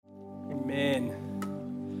Amen.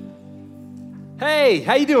 Hey,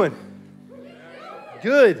 how you doing?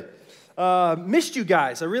 Good. Missed you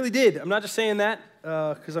guys. I really did. I'm not just saying that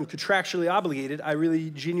because I'm contractually obligated. I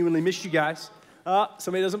really genuinely missed you guys.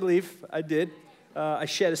 Somebody doesn't believe. I did. I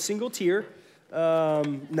shed a single tear.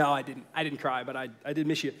 No, I didn't. I didn't cry, but I did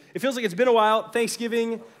miss you. It feels like it's been a while.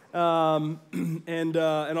 Thanksgiving and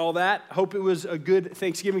all that. Hope it was a good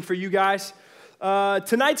Thanksgiving for you guys.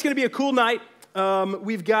 Tonight's going to be a cool night.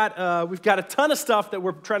 We've got a ton of stuff that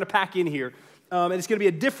we're trying to pack in here, and it's going to be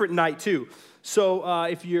a different night too. So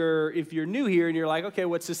if you're new here and you're like, okay,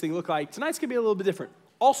 what's this thing look like? Tonight's going to be a little bit different.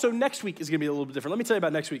 Also, next week is going to be a little bit different. Let me tell you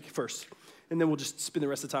about next week first, and then we'll just spend the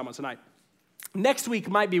rest of the time on tonight. Next week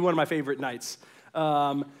might be one of my favorite nights.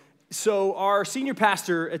 So our senior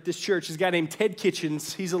pastor at this church is a guy named Ted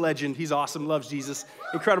Kitchens. He's a legend. He's awesome. Loves Jesus.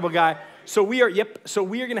 Incredible guy. So we are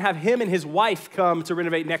going to have him and his wife come to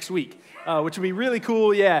Renovate next week, which would be really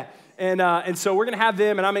cool. Yeah. And so we're going to have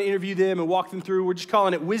them, and I'm going to interview them and walk them through. We're just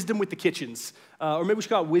calling it Wisdom with the Kitchens. Or maybe we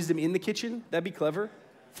should call it Wisdom in the Kitchen. That'd be clever.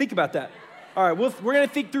 Think about that. All right, we're going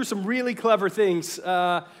to think through some really clever things.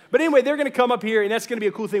 But anyway, they're going to come up here, and that's going to be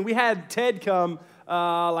a cool thing. We had Ted come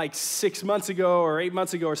like 6 months ago or 8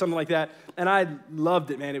 months ago or something like that, and I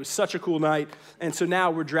loved it, man. It was such a cool night. And so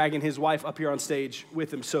now we're dragging his wife up here on stage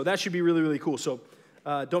with him. So that should be really, really cool. So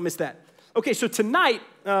don't miss that. Okay, so tonight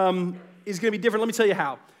is going to be different. Let me tell you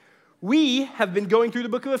how. We have been going through the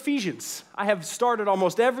book of Ephesians. I have started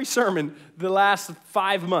almost every sermon the last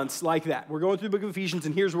 5 months like that. We're going through the book of Ephesians,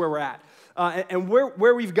 and here's where we're at. And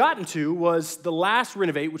where we've gotten to was the last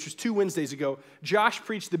Renovate, which was 2 Wednesdays ago. Josh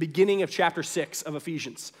preached the beginning of chapter 6 of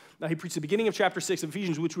Ephesians. Now, he preached the beginning of chapter 6 of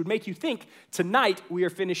Ephesians, which would make you think tonight we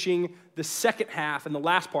are finishing the second half and the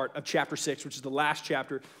last part of chapter 6, which is the last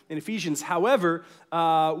chapter in Ephesians. However,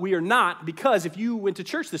 we are not, because if you went to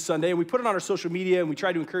church this Sunday, and we put it on our social media, and we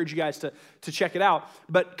tried to encourage you guys to check it out,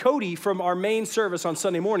 but Cody from our main service on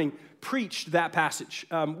Sunday morning preached that passage,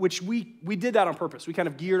 which we did that on purpose. We kind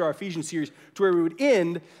of geared our Ephesians series to where we would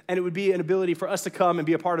end, and it would be an ability for us to come and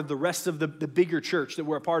be a part of the rest of the bigger church that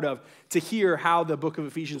we're a part of to hear how the book of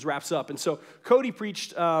Ephesians wraps up. And so Cody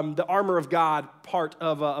preached the armor of God part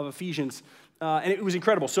of Ephesians, and it was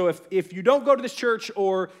incredible. So if you don't go to this church,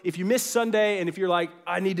 or if you miss Sunday, and if you're like,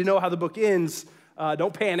 I need to know how the book ends,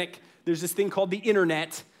 don't panic. There's this thing called the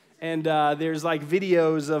internet. And there's like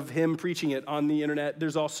videos of him preaching it on the internet.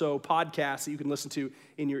 There's also podcasts that you can listen to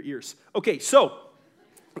in your ears. Okay, so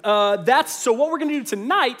what we're going to do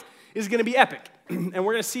tonight is going to be epic. And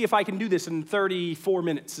we're going to see if I can do this in 34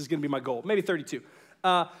 minutes is going to be my goal. Maybe 32.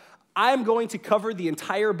 I'm going to cover the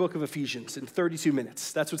entire book of Ephesians in 32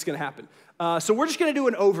 minutes. That's what's going to happen. So we're just going to do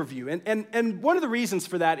an overview. And one of the reasons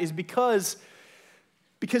for that is because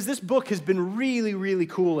this book has been really, really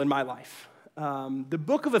cool in my life. The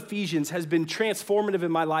book of Ephesians has been transformative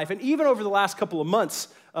in my life, and even over the last couple of months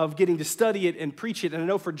of getting to study it and preach it, and I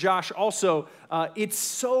know for Josh also, it's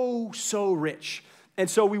so rich. And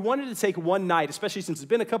so we wanted to take one night, especially since it's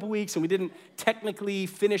been a couple weeks and we didn't technically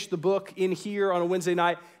finish the book in here on a Wednesday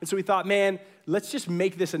night, and so we thought, man, let's just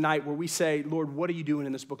make this a night where we say, Lord, what are you doing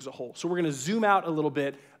in this book as a whole? So we're going to zoom out a little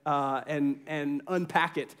bit and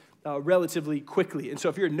unpack it relatively quickly. And so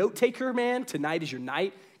if you're a note taker, man, tonight is your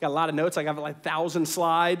night. Got a lot of notes. I got like 1,000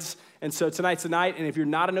 slides. And so tonight's the night. And if you're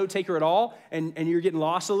not a note taker at all and you're getting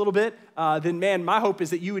lost a little bit, then man, my hope is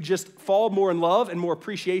that you would just fall more in love and more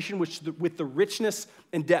appreciation with the richness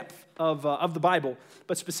and depth of the Bible,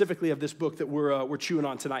 but specifically of this book that we're chewing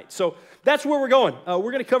on tonight. So that's where we're going.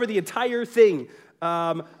 We're going to cover the entire thing.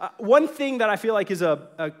 One thing that I feel like is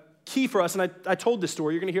a key for us, and I told this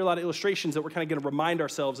story, you're going to hear a lot of illustrations that we're kind of going to remind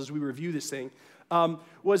ourselves as we review this thing,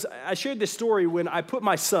 was I shared this story when I put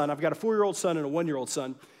my son, I've got a 4-year-old son and a 1-year-old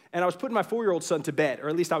son, and I was putting my 4-year-old son to bed, or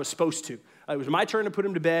at least I was supposed to. It was my turn to put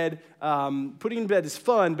him to bed. Putting him to bed is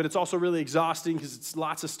fun, but it's also really exhausting because it's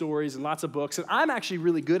lots of stories and lots of books, and I'm actually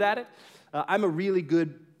really good at it. I'm a really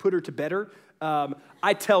good putter to bedder.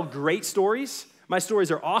 I tell great stories. My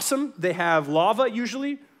stories are awesome. They have lava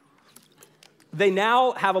usually. They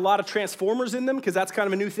now have a lot of Transformers in them because that's kind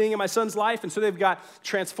of a new thing in my son's life. And so they've got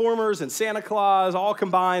Transformers and Santa Claus all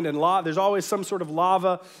combined, and there's always some sort of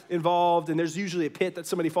lava involved, and there's usually a pit that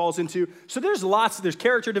somebody falls into. So there's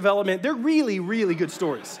character development. They're really, really good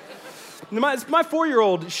stories. My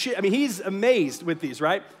 4-year-old, he's amazed with these,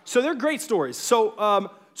 right? So they're great stories. So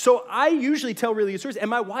I usually tell really good stories. And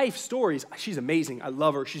my wife's stories, she's amazing. I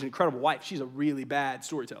love her. She's an incredible wife. She's a really bad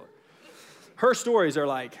storyteller. Her stories are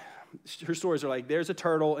like, there's a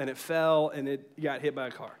turtle, and it fell, and it got hit by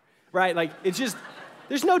a car, right? Like, it's just,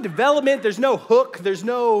 there's no development, there's no hook, there's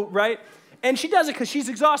no, right? And she does it because she's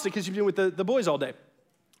exhausted because she's been with the boys all day.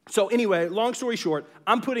 So anyway, long story short,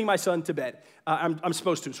 I'm putting my son to bed. I'm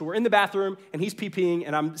supposed to. So we're in the bathroom, and he's pee-peeing,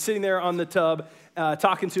 and I'm sitting there on the tub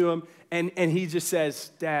talking to him, and he just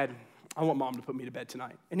says, Dad, I want Mom to put me to bed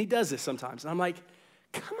tonight. And he does this sometimes. And I'm like,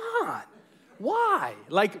 come on. Why?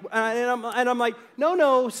 Like, and I'm like,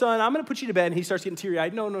 no, son, I'm going to put you to bed. And he starts getting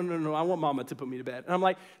teary-eyed. No, I want Mama to put me to bed. And I'm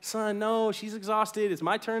like, son, no, she's exhausted. It's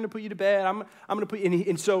my turn to put you to bed. I'm going to put you,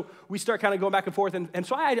 and so we start kind of going back and forth. And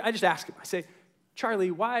so I just ask him, I say,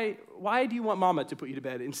 Charlie, why do you want Mama to put you to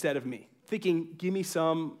bed instead of me? Thinking, give me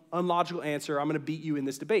some unlogical answer. I'm going to beat you in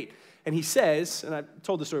this debate. And he says, and I've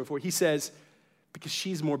told this story before, he says, because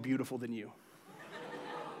she's more beautiful than you.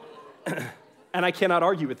 And I cannot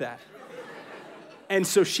argue with that. And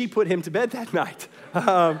so she put him to bed that night.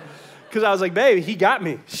 Because I was like, babe, he got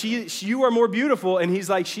me. You are more beautiful. And he's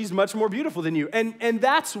like, she's much more beautiful than you. And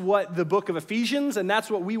that's what the book of Ephesians, and that's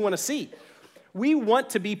what we want to see. We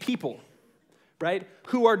want to be people, right,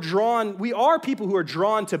 we are people who are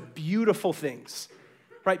drawn to beautiful things,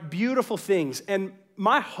 right? Beautiful things. And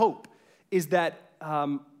my hope is that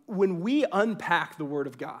when we unpack the Word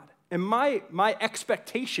of God, and my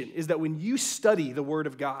expectation is that when you study the Word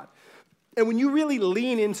of God, and when you really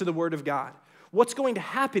lean into the Word of God, what's going to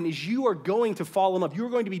happen is you are going to fall in love. You are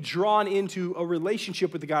going to be drawn into a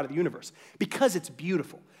relationship with the God of the universe because it's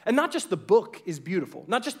beautiful. And not just the book is beautiful,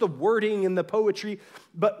 not just the wording and the poetry,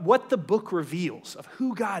 but what the book reveals of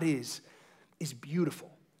who God is beautiful.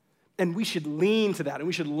 And we should lean to that, and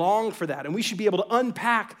we should long for that, and we should be able to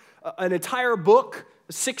unpack an entire book,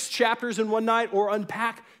 6 chapters in one night, or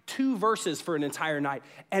unpack 2 verses for an entire night.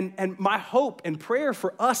 And my hope and prayer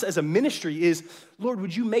for us as a ministry is, Lord,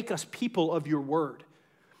 would you make us people of your word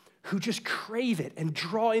who just crave it and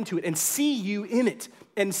draw into it and see you in it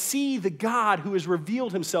and see the God who has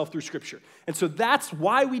revealed himself through Scripture. And so that's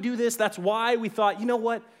why we do this. That's why we thought, you know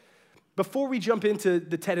what? Before we jump into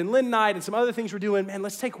the Ted and Lynn night and some other things we're doing, man,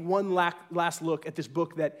 let's take one last look at this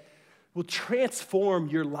book that will transform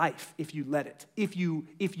your life if you let it. If you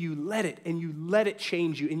let it, and you let it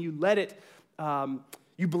change you, and you let it,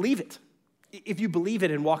 you believe it. If you believe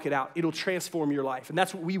it and walk it out, it'll transform your life. And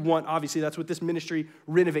that's what we want, obviously. That's what this ministry,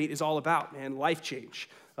 Renovate, is all about, man, life change,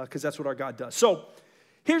 because that's what our God does. So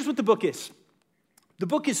here's what the book is. The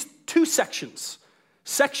book is 2 sections.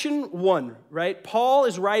 Section 1, right? Paul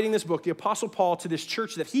is writing this book, the Apostle Paul, to this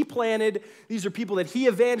church that he planted. These are people that he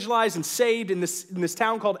evangelized and saved in this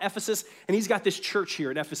town called Ephesus, and he's got this church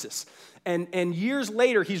here in Ephesus. And years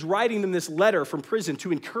later, he's writing them this letter from prison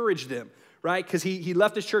to encourage them, right? Because he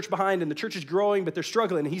left his church behind, and the church is growing, but they're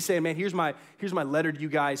struggling. And he's saying, man, here's my letter to you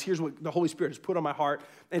guys. Here's what the Holy Spirit has put on my heart.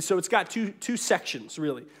 And so it's got two sections,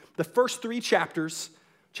 really. The first 3 chapters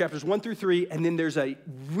 1 through 3, and then there's a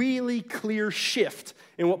really clear shift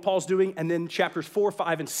in what Paul's doing, and then chapters 4,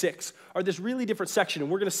 5, and 6 are this really different section, and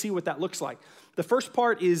we're going to see what that looks like. The first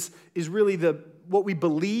part is really what we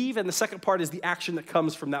believe, and the second part is the action that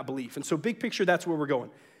comes from that belief. And so big picture, that's where we're going.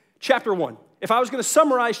 Chapter 1. If I was going to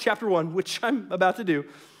summarize chapter 1, which I'm about to do,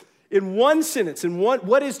 in one sentence,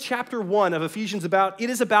 what is chapter 1 of Ephesians about? It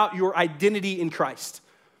is about your identity in Christ.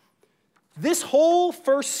 This whole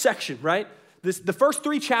first section, right? The first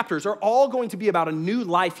 3 chapters are all going to be about a new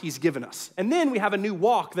life he's given us. And then we have a new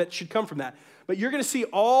walk that should come from that. But you're going to see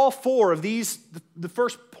all 4 of these, the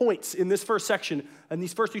first points in this first section, and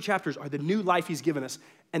these first 3 chapters are the new life he's given us.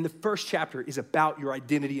 And the first chapter is about your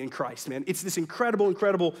identity in Christ, man. It's this incredible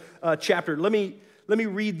chapter. Let me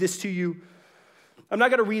read this to you. I'm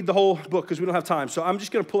not going to read the whole book because we don't have time. So I'm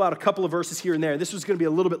just going to pull out a couple of verses here and there. This is going to be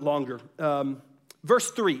a little bit longer.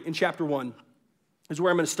 Verse 3 in chapter 1. Is where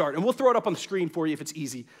I'm going to start. And we'll throw it up on the screen for you if it's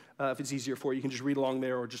easy. If it's easier for you, you can just read along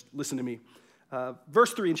there or just listen to me.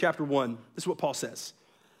 Verse 3 in chapter 1, this is what Paul says.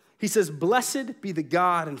 He says, "Blessed be the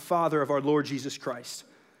God and Father of our Lord Jesus Christ,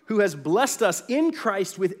 who has blessed us in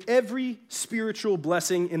Christ with every spiritual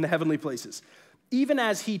blessing in the heavenly places, even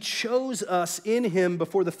as he chose us in him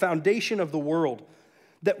before the foundation of the world,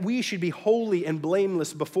 that we should be holy and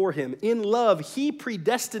blameless before him. In love, he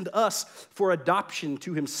predestined us for adoption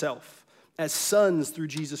to himself as sons through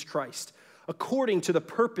Jesus Christ, according to the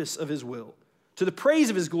purpose of his will, to the praise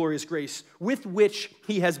of his glorious grace, with which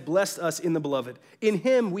he has blessed us in the beloved. In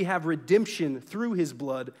him we have redemption through his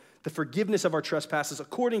blood, the forgiveness of our trespasses,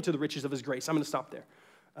 according to the riches of his grace." I'm going to stop there.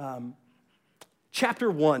 Chapter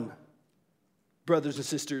 1, brothers and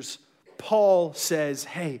sisters, Paul says,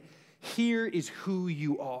 hey, here is who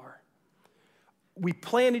you are. We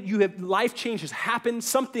planted, life change has happened,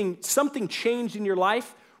 something changed in your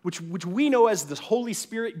life, which we know as the Holy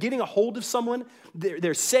Spirit getting a hold of someone.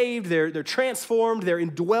 They're saved, they're transformed, they're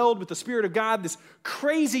indwelled with the Spirit of God, this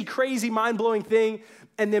crazy, mind-blowing thing.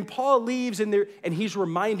 And then Paul leaves and he's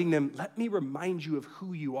reminding them, let me remind you of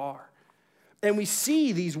who you are. And we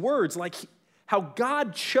see these words like how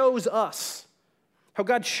God chose us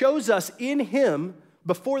in him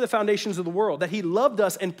before the foundations of the world, that he loved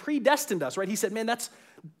us and predestined us, right? He said, man,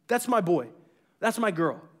 that's my boy. That's my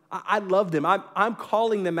girl. I love them. I'm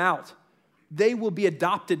calling them out. They will be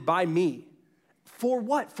adopted by me. For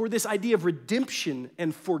what? For this idea of redemption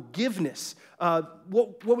and forgiveness.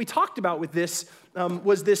 What we talked about with this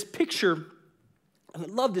was this picture, and I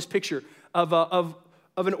love this picture of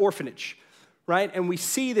an orphanage, right? And we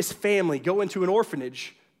see this family go into an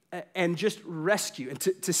orphanage and just rescue, and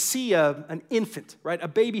to see an infant, right? A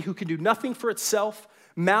baby who can do nothing for itself,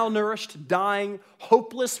 malnourished, dying,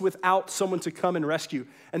 hopeless without someone to come and rescue.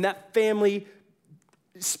 And that family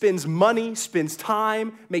spends money, spends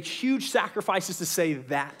time, makes huge sacrifices to say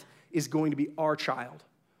that is going to be our child.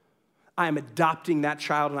 I am adopting that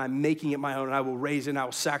child and I'm making it my own, and I will raise it and I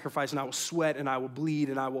will sacrifice and I will sweat and I will bleed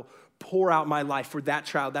and I will pour out my life for that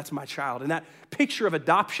child. That's my child. And that picture of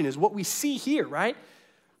adoption is what we see here, right?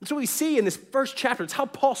 That's what we see in this first chapter. It's how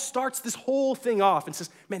Paul starts this whole thing off and says,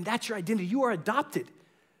 man, that's your identity. You are adopted,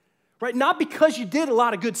 right? Not because you did a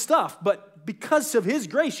lot of good stuff, but because of his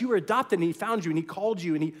grace, you were adopted and he found you and he called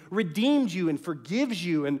you and he redeemed you and forgives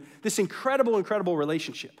you, and this incredible, incredible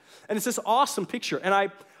relationship. And it's this awesome picture. And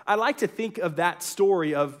I like to think of that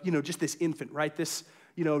story of, just this infant, right? This,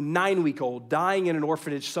 9-week-old dying in an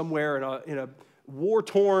orphanage somewhere in a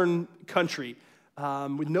war-torn country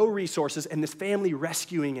with no resources, and this family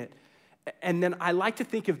rescuing it. And then I like to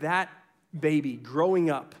think of that baby growing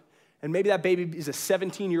up, and maybe that baby is a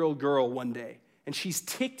 17-year-old girl one day, and she's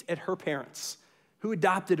ticked at her parents who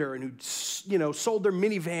adopted her and who, sold their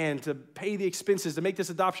minivan to pay the expenses to make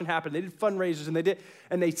this adoption happen. They did fundraisers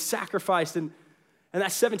and they sacrificed. And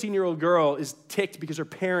that 17-year-old girl is ticked because her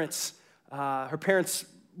parents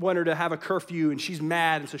want her to have a curfew, and she's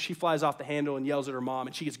mad. And so she flies off the handle and yells at her mom,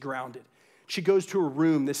 and she gets grounded. She goes to her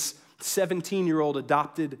room, this 17-year-old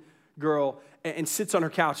adopted girl, and sits on her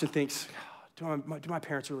couch and thinks, do my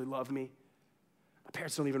parents really love me? My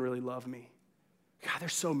parents don't even really love me. God, they're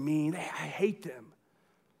so mean. I hate them,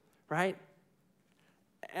 right?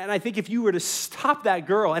 And I think if you were to stop that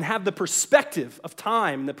girl and have the perspective of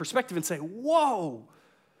time, the perspective and say, whoa,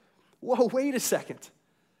 wait a second.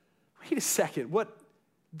 What?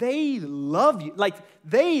 They love you. Like,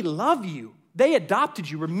 they love you. They adopted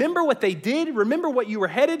you. Remember what they did. Remember what you were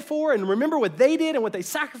headed for, and remember what they did and what they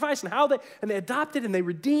sacrificed and how they adopted and they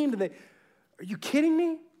redeemed. Are you kidding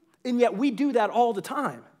me? And yet we do that all the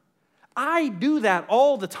time. I do that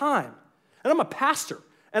all the time. And I'm a pastor,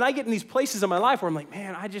 and I get in these places in my life where I'm like,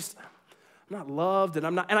 man, I'm not loved,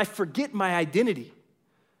 and I forget my identity.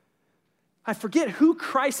 I forget who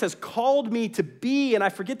Christ has called me to be, and I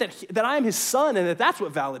forget that I am his son, and that's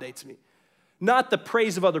what validates me. Not the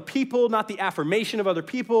praise of other people, not the affirmation of other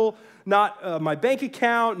people, not my bank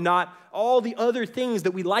account, not all the other things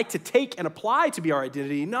that we like to take and apply to be our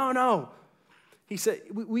identity. No. He said,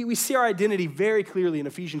 we see our identity very clearly in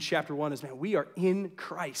Ephesians chapter 1 as, man, we are in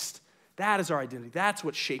Christ. That is our identity. That's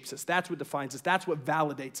what shapes us. That's what defines us. That's what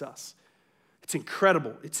validates us. It's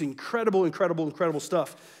incredible. It's incredible, incredible, incredible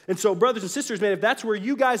stuff. And so, brothers and sisters, man, if that's where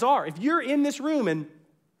you guys are, if you're in this room and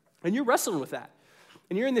you're wrestling with that,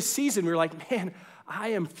 and you're in this season where you're like, man, I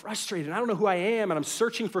am frustrated. I don't know who I am, and I'm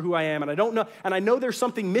searching for who I am, and I don't know, and I know there's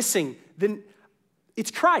something missing, then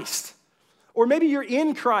it's Christ. Or maybe you're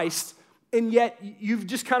in Christ, and yet you've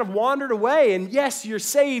just kind of wandered away, and yes, you're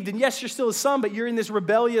saved, and yes, you're still his son, but you're in this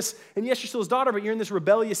rebellious, and yes, you're still his daughter, but you're in this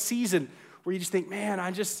rebellious season where you just think, man,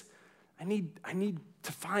 I need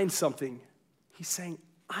to find something. He's saying,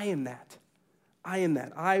 I am that. I am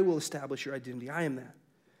that. I will establish your identity. I am that.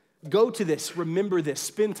 Go to this. Remember this.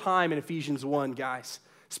 Spend time in Ephesians 1, guys.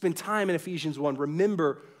 Spend time in Ephesians 1.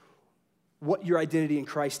 Remember what your identity in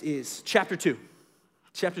Christ is. Chapter 2,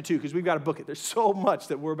 because we've got to book it. There's so much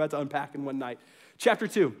that we're about to unpack in one night. Chapter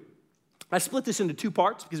 2. I split this into two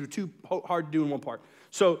parts because it was too hard to do in one part.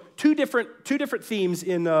 So two different themes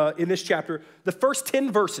in this chapter. The first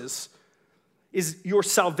 10 verses is your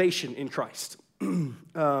salvation in Christ.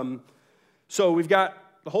 So we've got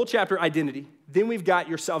the whole chapter, identity. Then we've got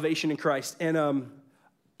your salvation in Christ. And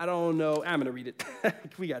I don't know. I'm going to read it.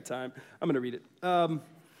 We got time. I'm going to read it.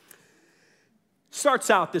 Starts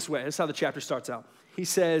out this way. That's how the chapter starts out. He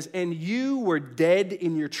says, and you were dead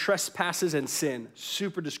in your trespasses and sin.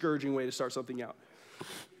 Super discouraging way to start something out.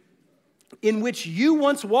 In which you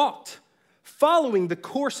once walked, following the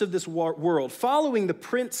course of this world, following the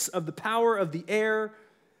prince of the power of the air,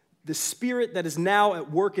 the spirit that is now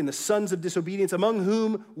at work in the sons of disobedience, among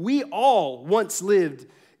whom we all once lived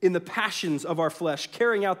in the passions of our flesh,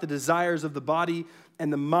 carrying out the desires of the body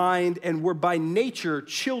and the mind, and were by nature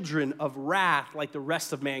children of wrath like the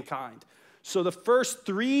rest of mankind. So the first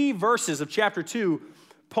 3 verses of chapter 2,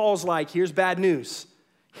 Paul's like, here's bad news.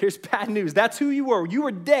 Here's bad news. That's who you were. You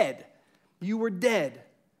were dead. You were dead.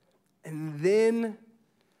 And then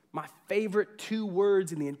my favorite 2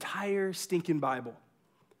 words in the entire stinking Bible,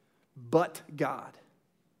 but God.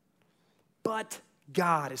 But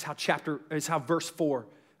God is how verse 4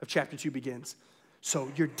 of chapter 2 begins.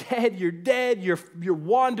 So you're dead, you're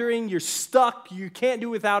wandering, you're stuck, you can't do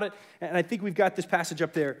without it. And I think we've got this passage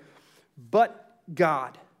up there. But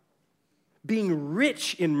God, being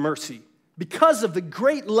rich in mercy, because of the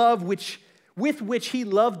great love with which he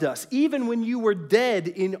loved us, even when you were dead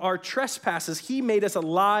in our trespasses, he made us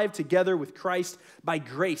alive together with Christ. By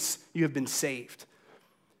grace, you have been saved.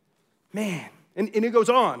 Man, and it goes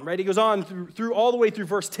on, right? It goes on through all the way through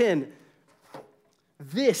verse 10.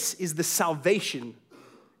 This is the salvation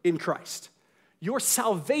in Christ. Your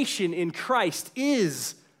salvation in Christ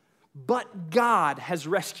is, but God has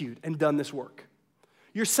rescued and done this work.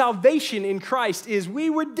 Your salvation in Christ is, we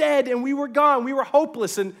were dead and we were gone, we were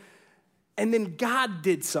hopeless, and then God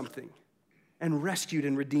did something and rescued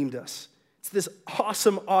and redeemed us. It's this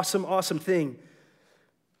awesome, awesome, awesome thing.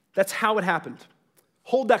 That's how it happened.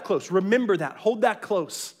 Hold that close. Remember that. Hold that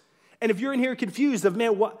close. And if you're in here confused of,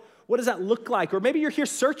 man, what does that look like? Or maybe you're here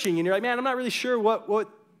searching and you're like, man, I'm not really sure what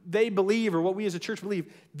they believe or what we as a church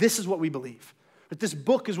believe. This is what we believe. But this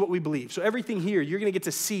book is what we believe. So everything here, you're going to get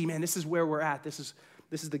to see, man, this is where we're at. This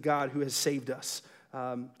is the God who has saved us.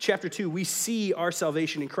 Chapter 2, we see our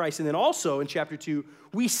salvation in Christ. And then also in chapter 2,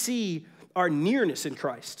 we see our nearness in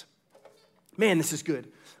Christ. Man, this is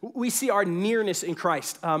good. We see our nearness in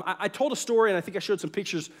Christ. I told a story, and I think I showed some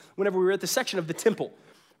pictures whenever we were at the section of the temple,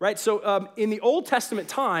 right? So in the Old Testament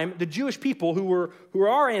time, the Jewish people who were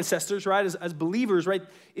our ancestors, right, as believers, right,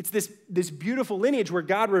 it's this beautiful lineage where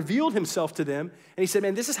God revealed himself to them, and he said,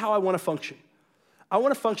 man, this is how I want to function. I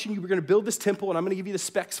want to function. You were going to build this temple, and I'm going to give you the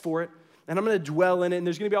specs for it, and I'm going to dwell in it, and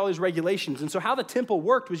there's going to be all these regulations. And so how the temple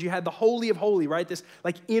worked was you had the Holy of Holies, right? This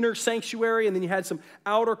like inner sanctuary, and then you had some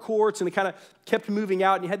outer courts, and it kind of kept moving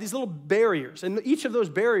out, and you had these little barriers. And each of those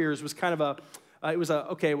barriers was kind of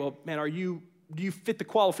okay, well, man, do you fit the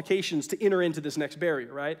qualifications to enter into this next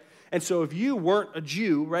barrier, right? And so if you weren't a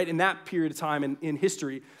Jew, right, in that period of time in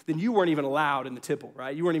history, then you weren't even allowed in the temple,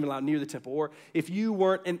 right? You weren't even allowed near the temple. Or if you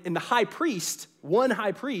weren't, and the high priest, one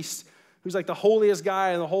high priest, who's like the holiest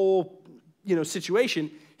guy in the whole situation,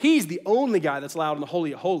 he's the only guy that's allowed in the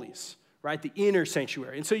Holy of Holies, right? The inner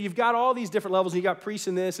sanctuary. And so you've got all these different levels, and you got priests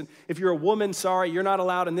in this, and if you're a woman, sorry, you're not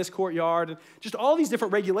allowed in this courtyard, and just all these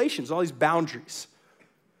different regulations, all these boundaries.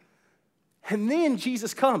 And then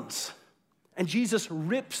Jesus comes, and Jesus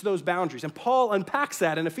rips those boundaries. And Paul unpacks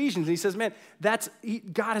that in Ephesians, and he says, man,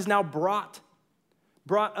 God has now brought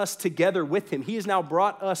us together with him. He has now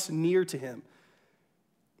brought us near to him.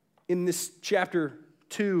 In this chapter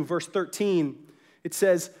 2, verse 13, it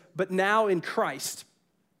says, but now in Christ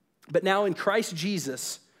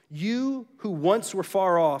Jesus, you who once were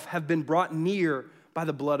far off have been brought near by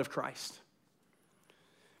the blood of Christ.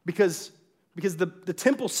 Because the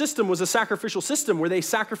temple system was a sacrificial system where they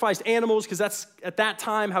sacrificed animals, because that's at that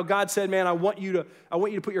time how God said, man, I want you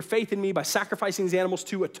to put your faith in me by sacrificing these animals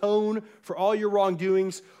to atone for all your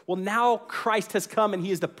wrongdoings. Well, now Christ has come, and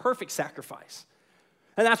he is the perfect sacrifice.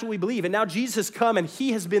 And that's what we believe. And now Jesus has come, and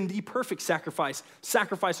he has been the perfect sacrifice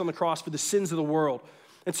on the cross for the sins of the world.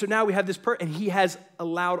 And so now we have this, and he has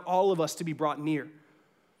allowed all of us to be brought near.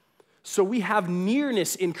 So we have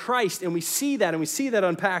nearness in Christ, and we see that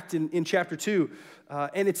unpacked in chapter 2.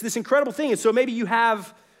 And it's this incredible thing. And so maybe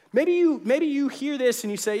you hear this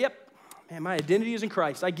and you say, yep, man, my identity is in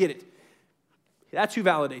Christ. I get it. That's who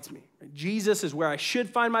validates me. Jesus is where I should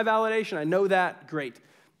find my validation. I know that. Great.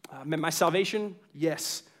 My salvation,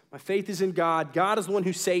 yes. My faith is in God. God is the one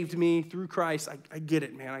who saved me through Christ. I get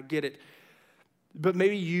it, man. I get it. But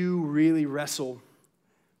maybe you really wrestle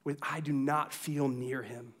with, I do not feel near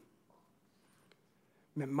him.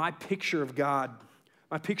 Man, my picture of God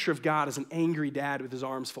is an angry dad with his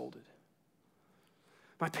arms folded.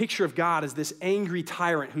 My picture of God is this angry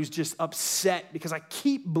tyrant who's just upset because I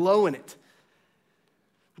keep blowing it.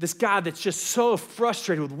 This God that's just so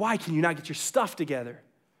frustrated with, why can you not get your stuff together?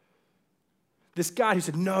 This God who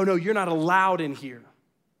said, no, you're not allowed in here.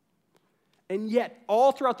 And yet,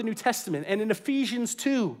 all throughout the New Testament and in Ephesians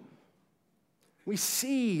 2, we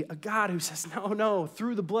see a God who says, no,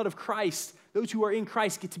 through the blood of Christ, those who are in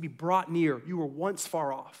Christ get to be brought near. You were once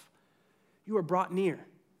far off. You are brought near.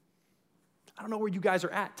 I don't know where you guys are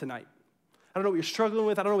at tonight. I don't know what you're struggling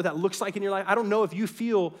with. I don't know what that looks like in your life. I don't know if you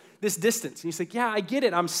feel this distance. And you say, yeah, I get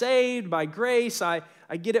it. I'm saved by grace. I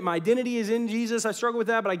get it. My identity is in Jesus. I struggle with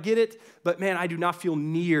that, but I get it. But man, I do not feel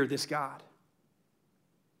near this God.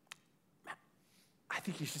 Man, I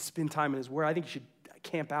think you should spend time in his word. I think you should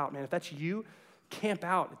camp out, man. If that's you, camp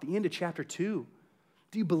out at the end of chapter 2.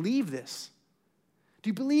 Do you believe this? Do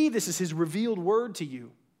you believe this is his revealed word to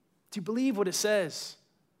you? Do you believe what it says?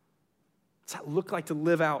 What's that look like to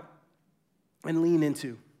live out and lean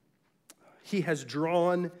into? He has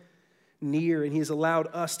drawn near and he has allowed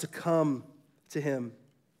us to come to him.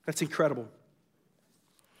 That's incredible.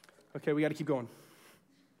 Okay, we got to keep going.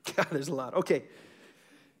 God, there's a lot. Okay,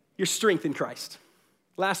 your strength in Christ.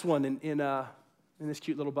 Last one in this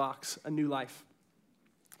cute little box, a new life.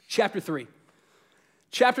 Chapter 3.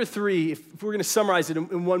 Chapter 3, if we're going to summarize it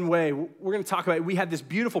in one way, we're going to talk about it. We have this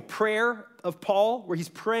beautiful prayer of Paul where he's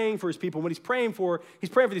praying for his people. What he's praying for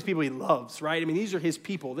these people he loves, right? I mean, these are his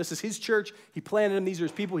people. This is his church. He planted them. These are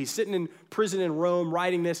his people. He's sitting in prison in Rome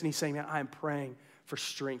writing this, and he's saying, man, I am praying for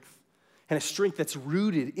strength, and a strength that's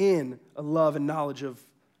rooted in a love and knowledge of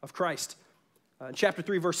Christ. In chapter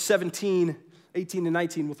 3, verse 17, 18 and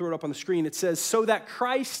 19, we'll throw it up on the screen. It says, so that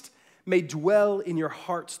Christ may dwell in your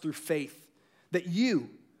hearts through faith, that you,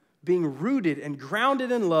 being rooted and grounded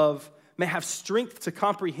in love, may have strength to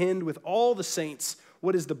comprehend with all the saints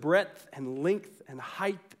what is the breadth and length and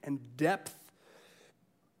height and depth,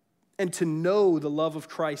 and to know the love of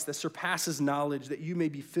Christ that surpasses knowledge, that you may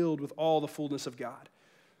be filled with all the fullness of God.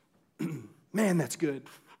 Man, that's good.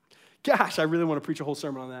 Gosh, I really want to preach a whole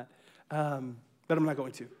sermon on that, but I'm not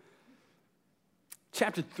going to.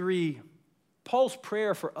 Chapter 3, Paul's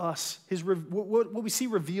prayer for us, what we see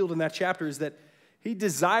revealed in that chapter is that he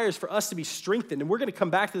desires for us to be strengthened. And we're going to come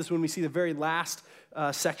back to this when we see the very last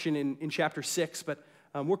section in chapter 6. But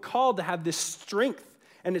we're called to have this strength.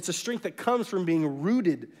 And it's a strength that comes from being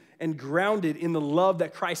rooted and grounded in the love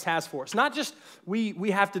that Christ has for us. Not just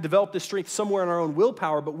we have to develop this strength somewhere in our own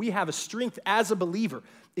willpower, but we have a strength as a believer.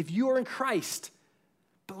 If you are in Christ,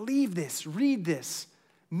 believe this, read this.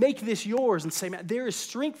 Make this yours and say, man, there is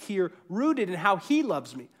strength here rooted in how he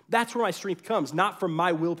loves me. That's where my strength comes, not from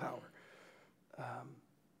my willpower.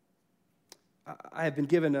 I have been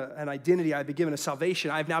given an identity. I have been given a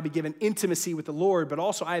salvation. I have now been given intimacy with the Lord, but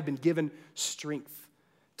also I have been given strength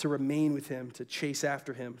to remain with him, to chase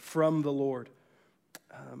after him from the Lord.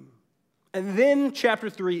 And then chapter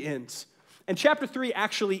 3 ends. And chapter 3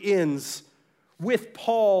 actually ends with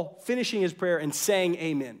Paul finishing his prayer and saying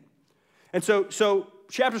amen. And so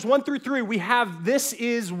chapters 1 through 3, we have this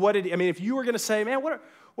is what it is. I mean, if you were going to say, man, what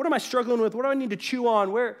am I struggling with? What do I need to chew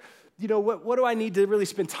on? What do I need to really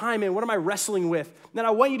spend time in? What am I wrestling with? Then I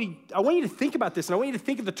want you to think about this, and I want you to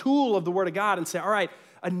think of the tool of the Word of God and say, all right,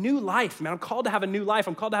 a new life, man. I'm called to have a new life.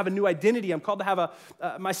 I'm called to have a new identity. I'm called to have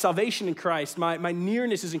my salvation in Christ. My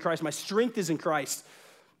nearness is in Christ. My strength is in Christ.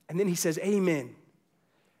 And then he says, amen.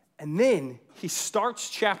 And then he starts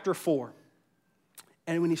chapter 4.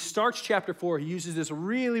 And when he starts chapter 4, he uses this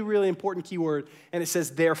really, really important key word, and it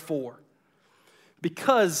says, therefore.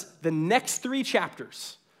 Because the next three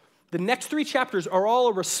chapters are all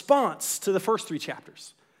a response to the first three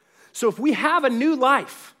chapters. So if we have a new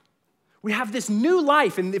life, we have this new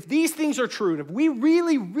life, and if these things are true, and if we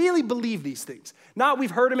really, really believe these things, not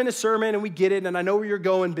we've heard them in a sermon and we get it, and I know where you're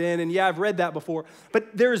going, Ben, and yeah, I've read that before,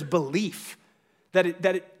 but there is belief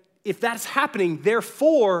that if that's happening,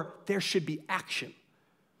 therefore, there should be action.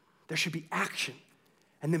 There should be action.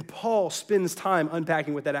 And then Paul spends time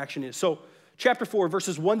unpacking what that action is. So chapter 4,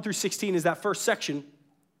 verses 1 through 16 is that first section.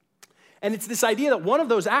 And it's this idea that one of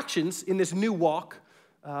those actions in this new walk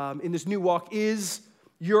is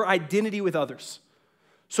your identity with others.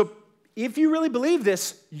 So if you really believe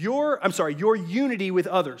this, your unity with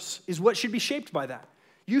others is what should be shaped by that.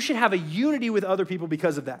 You should have a unity with other people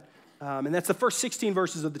because of that. And that's the first 16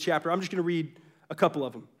 verses of the chapter. I'm just going to read a couple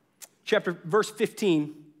of them. Verse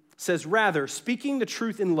 15 says, rather, speaking the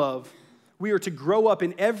truth in love, we are to grow up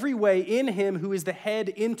in every way in him who is the head,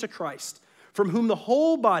 into Christ, from whom the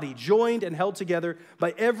whole body, joined and held together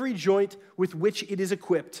by every joint with which it is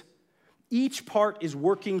equipped, each part is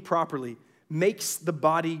working properly, makes the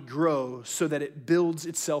body grow so that it builds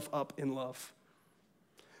itself up in love.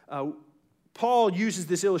 Paul uses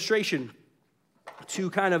this illustration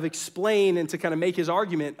to kind of explain and to kind of make his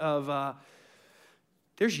argument of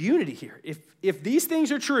there's unity here. If these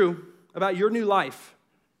things are true about your new life,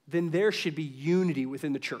 then there should be unity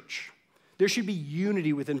within the church. There should be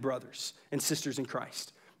unity within brothers and sisters in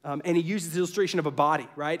Christ. And he uses the illustration of a body,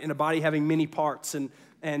 right? And a body having many parts.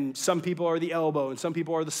 And some people are the elbow, and some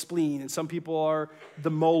people are the spleen, and some people are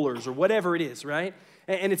the molars, or whatever it is, right?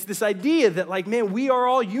 And it's this idea that, like, man, we are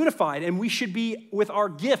all unified, and we should be, with our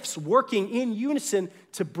gifts, working in unison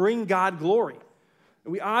to bring God glory.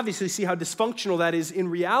 And we obviously see how dysfunctional that is in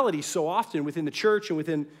reality so often within the church and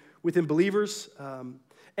within believers.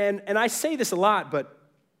 And I say this a lot, but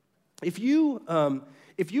if you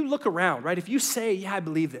look around, right, if you say, yeah, I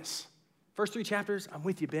believe this, first 3 chapters, I'm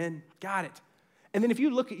with you, Ben, got it. And then if you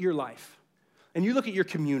look at your life, and you look at your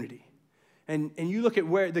community, and you look at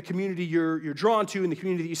where the community you're drawn to, and the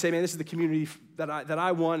community that you say, man, this is the community that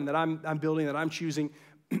I want, and that I'm building, that I'm choosing,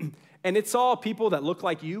 and it's all people that look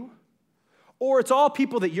like you, or it's all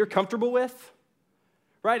people that you're comfortable with,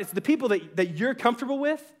 right? It's the people that you're comfortable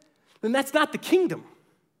with, then that's not the kingdom,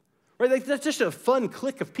 right? Like, that's just a fun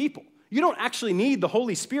clique of people. You don't actually need the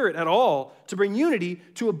Holy Spirit at all to bring unity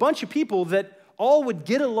to a bunch of people that all would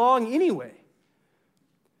get along anyway.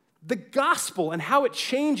 The gospel and how it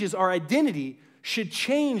changes our identity should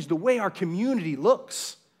change the way our community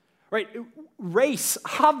looks, right? Race,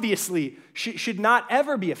 obviously, should not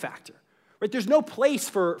ever be a factor, right? There's no place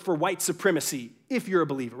for white supremacy if you're a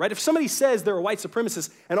believer, right? If somebody says they're a white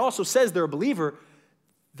supremacist and also says they're a believer,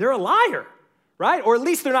 they're a liar, right? Or at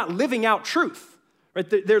least they're not living out truth, right?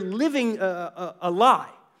 They're living a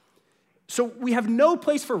lie. So we have no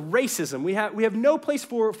place for racism. We have no place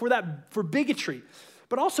for bigotry.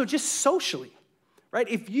 But also just socially, right?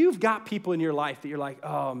 If you've got people in your life that you're like,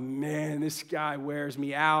 oh man, this guy wears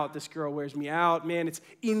me out, this girl wears me out, man, it's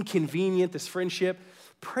inconvenient, this friendship,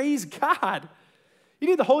 praise God. You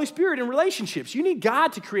need the Holy Spirit in relationships. You need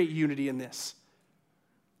God to create unity in this.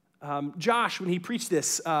 Josh, when he preached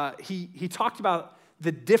this, he talked about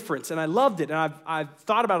the difference, and I loved it, and I've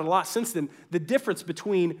thought about it a lot since then, the difference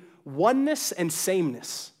between oneness and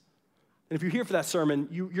sameness. And if you're here for that sermon,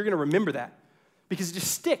 you're going to remember that. Because it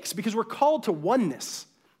just sticks, because we're called to oneness.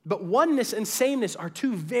 But oneness and sameness are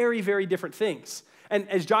 2 very, very different things. And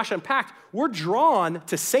as Josh unpacked, we're drawn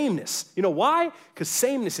to sameness. You know why? Because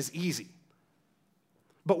sameness is easy.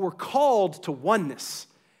 But we're called to oneness.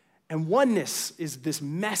 And oneness is this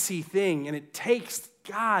messy thing, and it takes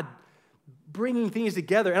God bringing things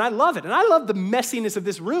together. And I love it. And I love the messiness of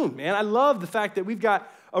this room, man. I love the fact that we've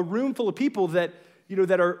got a room full of people that,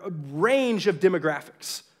 that are a range of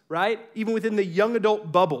demographics. Right? Even within the young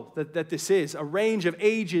adult bubble that this is, a range of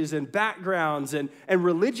ages and backgrounds and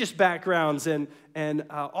religious backgrounds and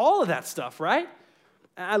all of that stuff, right?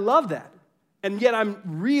 I love that. And yet I'm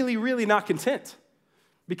really, really not content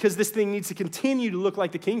because this thing needs to continue to look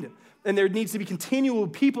like the kingdom. And there needs to be continual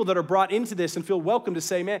people that are brought into this and feel welcome to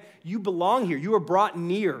say, man, you belong here. You are brought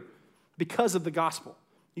near because of the gospel.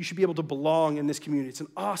 You should be able to belong in this community. It's an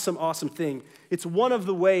awesome, awesome thing. It's one of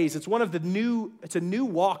the ways, it's a new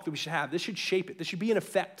walk that we should have. This should shape it. This should be an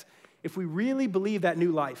effect. If we really believe that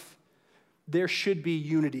new life, there should be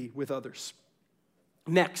unity with others.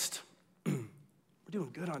 Next, we're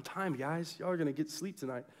doing good on time, guys. Y'all are going to get sleep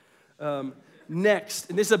tonight. Next,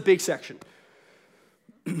 and this is a big section,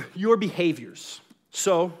 your behaviors.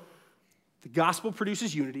 So, the gospel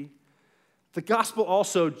produces unity. The gospel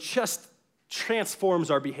also just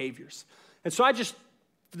transforms our behaviors. And so I just,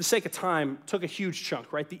 for the sake of time, took a huge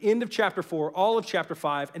chunk, right? The end of chapter 4, all of chapter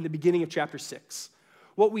 5, and the beginning of chapter 6.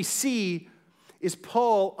 What we see is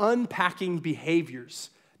Paul unpacking behaviors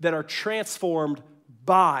that are transformed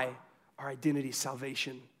by our identity,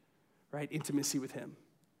 salvation, right? Intimacy with him.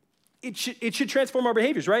 It should transform our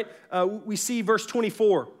behaviors, right? We see verse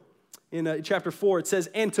 24 in chapter 4. It says,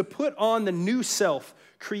 and to put on the new self,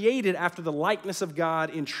 created after the likeness of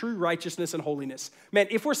God in true righteousness and holiness. Man,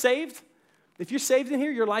 if we're saved, if you're saved in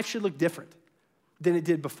here, your life should look different than it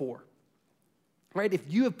did before, right? If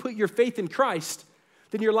you have put your faith in Christ,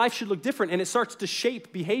 then your life should look different, and it starts to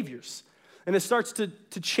shape behaviors, and it starts to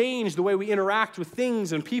change the way we interact with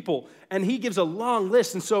things and people, and he gives a long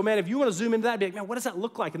list. And so, man, if you want to zoom into that, be like, man, what does that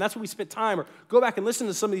look like? And that's what we spent time, or go back and listen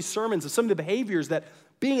to some of these sermons of some of the behaviors that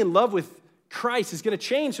being in love with Christ is going to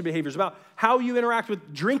change some behaviors about how you interact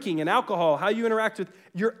with drinking and alcohol, how you interact with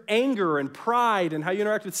your anger and pride, and how you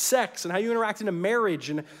interact with sex, and how you interact in a marriage,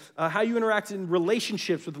 and how you interact in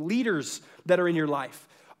relationships with leaders that are in your life.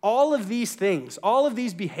 All of these things, all of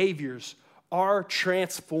these behaviors are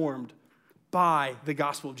transformed by the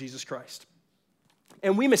gospel of Jesus Christ.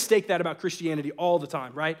 And we mistake that about Christianity all the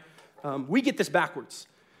time, right? We get this backwards.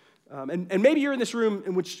 And maybe you're in this room,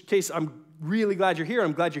 in which case I'm really glad you're here.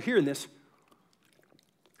 I'm glad you're hearing this.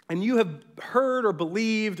 And you have heard or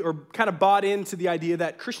believed or kind of bought into the idea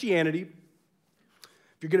that Christianity,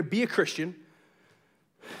 if you're going to be a Christian,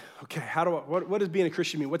 okay, what does being a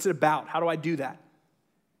Christian mean? What's it about? How do I do that?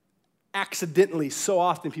 Accidentally, so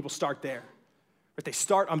often people start there. But they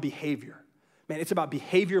start on behavior. man, it's about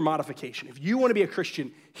behavior modification. If you want to be a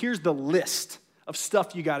Christian, here's the list of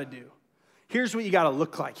stuff you got to do. Here's what you got to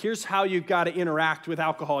look like. Here's how you got to interact with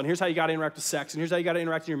alcohol, and here's how you got to interact with sex, and here's how you got to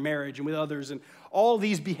interact in your marriage and with others, and all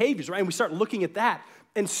these behaviors, right? And we start looking at that.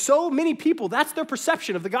 And so many people, that's their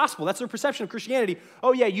perception of the gospel. That's their perception of Christianity.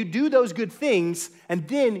 Oh yeah, you do those good things, and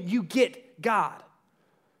then you get God.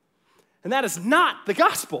 And that is not the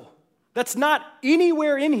gospel. That's not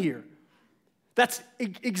anywhere in here. That's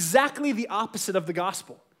exactly the opposite of the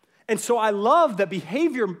gospel. And so I love that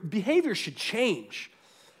behavior should change.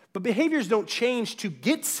 But behaviors don't change to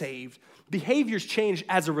get saved. Behaviors change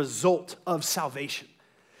as a result of salvation.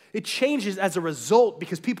 It changes as a result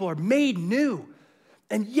because people are made new.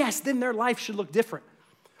 And yes, then their life should look different.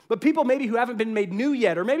 But people maybe who haven't been made new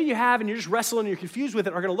yet, or maybe you have and you're just wrestling and you're confused with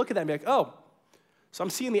it, are going to look at that and be like, oh, so I'm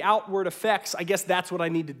seeing the outward effects. I guess that's what I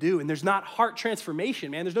need to do. And there's not heart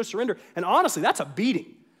transformation, man. There's no surrender. And honestly, that's a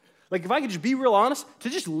beating. Like if I could just be real honest, to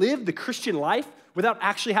just live the Christian life without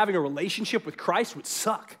actually having a relationship with Christ would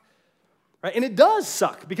suck. Right? And it does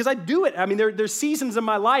suck because I do it. I mean, there's seasons in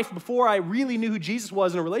my life before I really knew who Jesus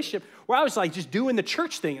was in a relationship where I was like just doing the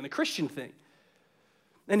church thing and the Christian thing.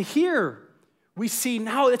 And here we see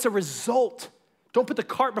now it's a result. Don't put the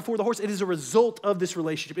cart before the horse. It is a result of this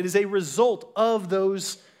relationship. It is a result of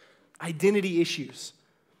those identity issues.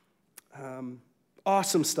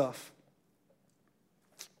 Awesome stuff.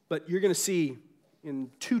 But you're going to see in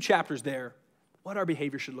 2 chapters there what our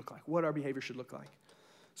behavior should look like. What our behavior should look like.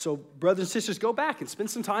 So brothers and sisters, go back and spend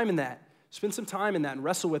some time in that. Spend some time in that and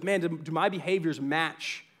wrestle with, man, do my behaviors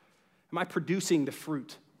match? Am I producing the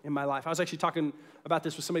fruit in my life? I was actually talking about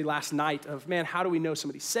this with somebody last night of, man, how do we know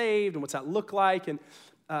somebody's saved and what's that look like? And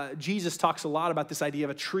Jesus talks a lot about this idea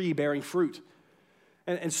of a tree bearing fruit.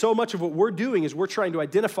 And so much of what we're doing is we're trying to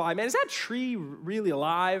identify, man, is that tree really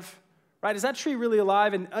alive? Right? Is that tree really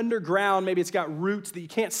alive? And underground, maybe it's got roots that you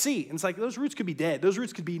can't see. And it's like those roots could be dead. Those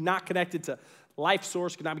roots could be not connected to life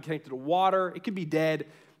source, could not be connected to water. It could be dead.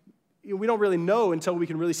 We don't really know until we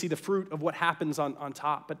can really see the fruit of what happens on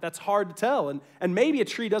top. But that's hard to tell. And maybe a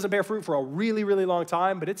tree doesn't bear fruit for a really, really long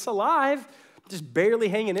time, but it's alive, just barely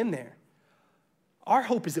hanging in there. Our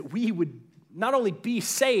hope is that we would not only be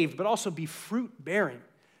saved, but also be fruit-bearing.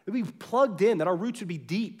 That we plugged in, that our roots would be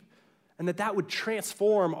deep, and that would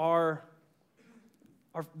transform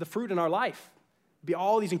the fruit in our life. Be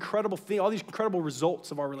all these incredible things, all these incredible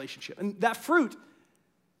results of our relationship. And that fruit,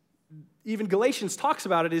 even Galatians talks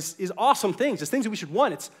about it, is awesome things. It's things that we should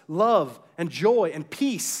want. It's love and joy and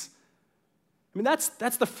peace. I mean,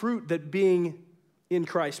 that's the fruit that being in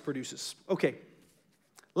Christ produces. Okay,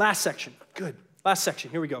 last section. Good. Last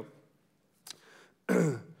section. Here we go.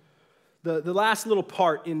 The last little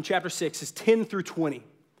part in chapter 6 is 10 through 20.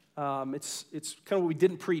 It's kind of what we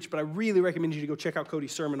didn't preach, but I really recommend you to go check out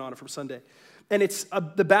Cody's sermon on it from Sunday. And it's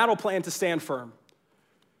the battle plan to stand firm.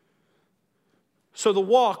 So the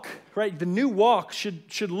walk, right, the new walk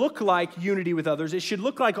should look like unity with others. It should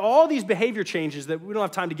look like all these behavior changes that we don't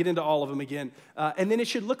have time to get into all of them again. And then it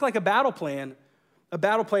should look like a battle plan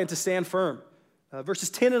to stand firm. Verses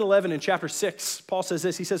 10 and 11 in chapter 6, Paul says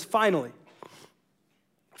this. He says, finally,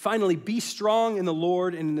 be strong in the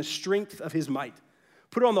Lord and in the strength of his might.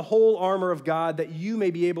 Put on the whole armor of God that you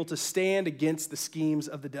may be able to stand against the schemes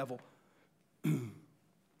of the devil. And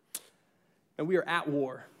we are at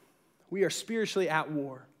war. We are spiritually at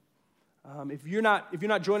war. If you're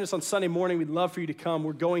not joining us on Sunday morning, we'd love for you to come.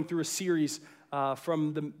 We're going through a series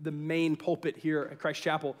from the main pulpit here at Christ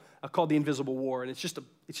Chapel called The Invisible War. And it's just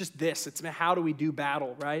this. It's how do we do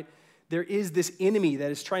battle, right? There is this enemy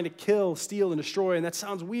that is trying to kill, steal, and destroy. And that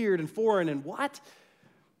sounds weird and foreign and what?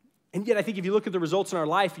 And yet I think if you look at the results in our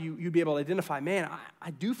life, you'd be able to identify, man,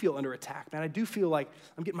 I do feel under attack, man. I do feel like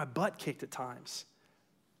I'm getting my butt kicked at times.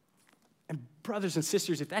 And brothers and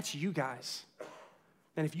sisters, if that's you guys,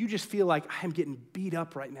 and if you just feel like I'm getting beat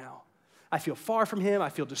up right now, I feel far from him, I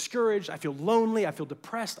feel discouraged, I feel lonely, I feel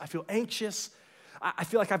depressed, I feel anxious, I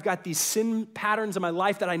feel like I've got these sin patterns in my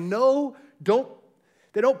life that I know don't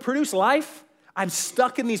produce life. I'm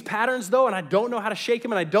stuck in these patterns, though, and I don't know how to shake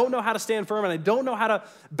them, and I don't know how to stand firm, and I don't know how to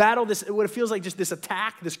battle this, what it feels like just this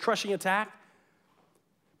attack, this crushing attack.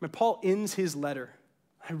 When Paul ends his letter,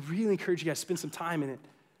 I really encourage you guys to spend some time in it.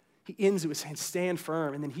 He ends it with saying, stand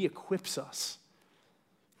firm, and then he equips us.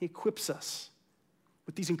 He equips us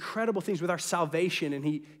with these incredible things, with our salvation, and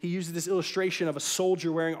he uses this illustration of a soldier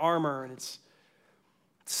wearing armor, and it's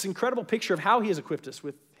this incredible picture of how he has equipped us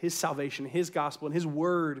with his salvation, his gospel, and his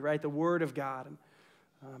word, right? The word of God,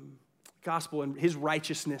 and gospel and his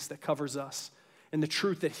righteousness that covers us, and the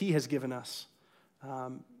truth that he has given us,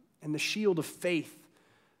 and the shield of faith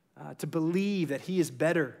to believe that he is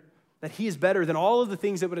better that he is better than all of the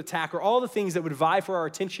things that would attack or all the things that would vie for our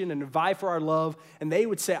attention and vie for our love, and they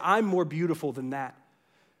would say, I'm more beautiful than that.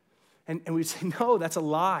 And we'd say, no, that's a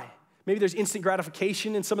lie. Maybe there's instant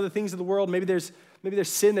gratification in some of the things of the world. Maybe there's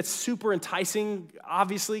sin that's super enticing,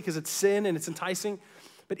 obviously, because it's sin and it's enticing.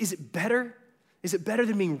 But is it better? Is it better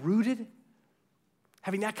than being rooted?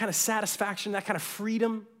 Having that kind of satisfaction, that kind of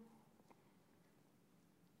freedom?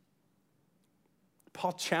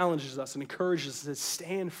 Paul challenges us and encourages us to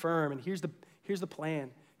stand firm. And here's the plan.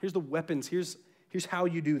 Here's the weapons. Here's how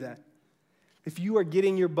you do that. If you are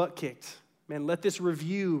getting your butt kicked, man, let this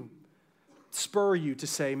review spur you to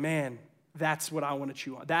say, man, that's what I want to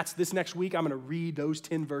chew on. This next week, I'm going to read those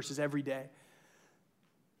 10 verses every day.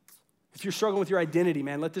 If you're struggling with your identity,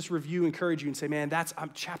 man, let this review encourage you and say, man,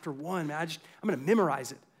 I'm chapter 1, man. I'm going to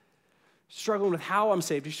memorize it. Struggling with how I'm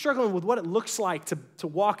saved. You're struggling with what it looks like to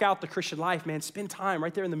walk out the Christian life, man. Spend time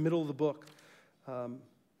right there in the middle of the book.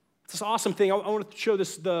 It's this awesome thing. I want to show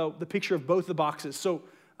this the picture of both the boxes. So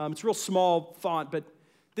it's real small font, but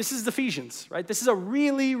this is Ephesians, right? This is a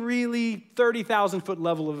really, really 30,000-foot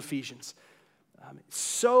level of Ephesians. It's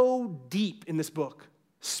so deep in this book.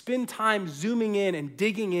 Spend time zooming in and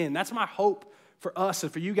digging in. That's my hope for us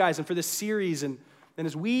and for you guys and for this series. And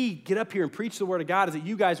as we get up here and preach the Word of God, is that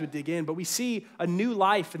you guys would dig in. But we see a new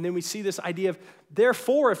life, and then we see this idea of,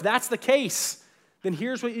 therefore, if that's the case, then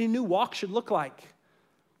here's what a new walk should look like.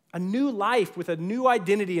 A new life with a new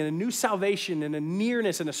identity and a new salvation and a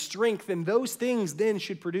nearness and a strength, and those things then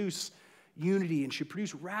should produce unity and should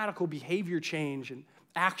produce radical behavior change and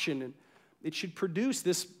action, and it should produce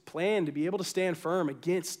this plan to be able to stand firm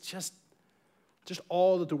against just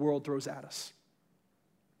all that the world throws at us.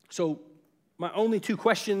 So my only 2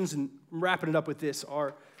 questions, and I'm wrapping it up with this,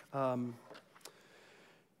 are,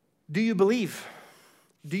 do you believe?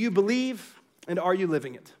 Do you believe, and are you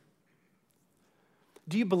living it?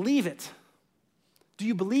 Do you believe it? Do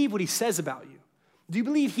you believe what he says about you? Do you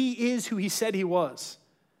believe he is who he said he was?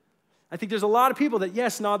 I think there's a lot of people that,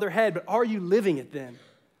 yes, nod their head, but are you living it then?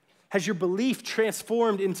 Has your belief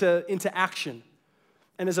transformed into action?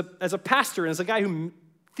 And as a pastor, and as a guy who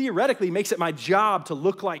theoretically makes it my job to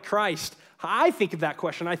look like Christ, I think of that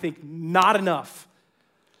question, I think, not enough.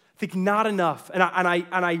 I think not enough. And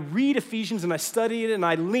I read Ephesians and I study it and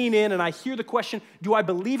I lean in and I hear the question, do I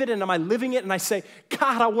believe it and am I living it? And I say,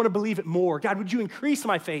 God, I want to believe it more. God, would you increase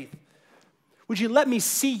my faith? Would you let me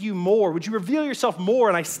see you more? Would you reveal yourself more?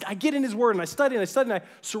 And I get in his word and I study and I study and I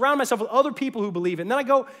surround myself with other people who believe it. And then I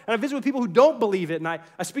go and I visit with people who don't believe it and I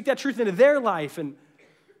speak that truth into their life. And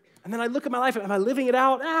then I look at my life and am I living it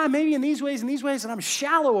out? Maybe in these ways, and I'm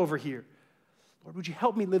shallow over here. Lord, would you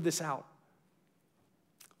help me live this out?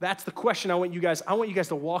 That's the question I want you guys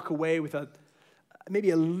to walk away with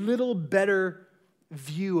maybe a little better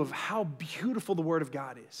view of how beautiful the Word of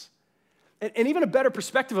God is. And even a better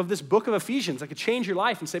perspective of this book of Ephesians that could change your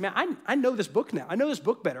life and say, man, I know this book now. I know this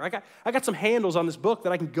book better. I got some handles on this book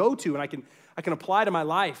that I can go to and I can apply to my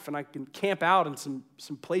life and I can camp out in some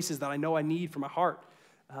places that I know I need for my heart.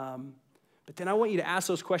 But then I want you to ask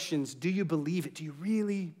those questions. Do you believe it? Do you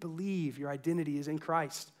really believe your identity is in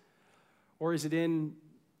Christ? Or is it in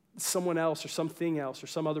someone else or something else or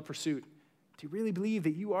some other pursuit? Do you really believe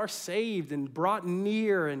that you are saved and brought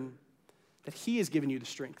near and that he has given you the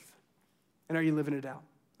strength? And are you living it out?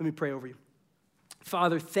 Let me pray over you.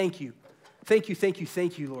 Father, thank you. Thank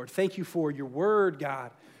you, Lord. Thank you for your word,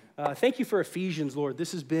 God. Thank you for Ephesians, Lord.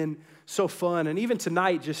 This has been so fun. And even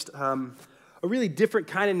tonight, just a really different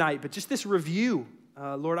kind of night, but just this review.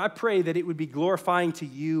 Lord, I pray that it would be glorifying to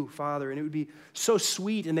you, Father, and it would be so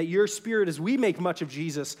sweet, and that your Spirit, as we make much of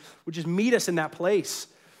Jesus, would just meet us in that place.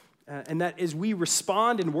 And that as we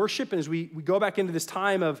respond in worship, and as we go back into this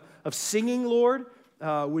time of singing, Lord,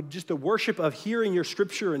 would just the worship of hearing your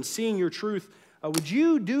scripture and seeing your truth, would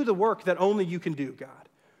you do the work that only you can do,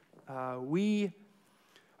 God? We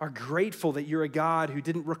are grateful that you're a God who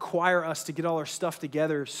didn't require us to get all our stuff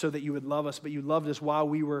together so that you would love us, but you loved us while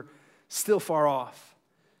we were still far off.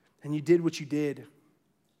 And you did what you did.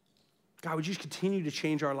 God, would you just continue to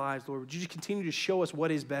change our lives, Lord? Would you just continue to show us what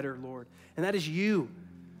is better, Lord? And that is you.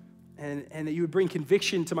 And that you would bring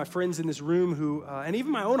conviction to my friends in this room who, and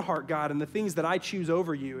even my own heart, God, and the things that I choose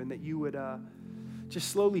over you, and that you would just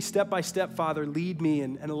slowly, step by step, Father, lead me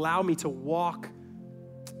and allow me to walk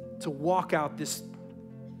out this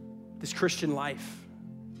Christian life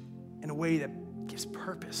in a way that gives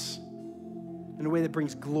purpose, in a way that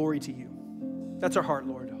brings glory to you. That's our heart,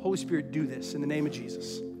 Lord. Holy Spirit, do this in the name of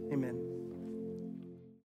Jesus. Amen.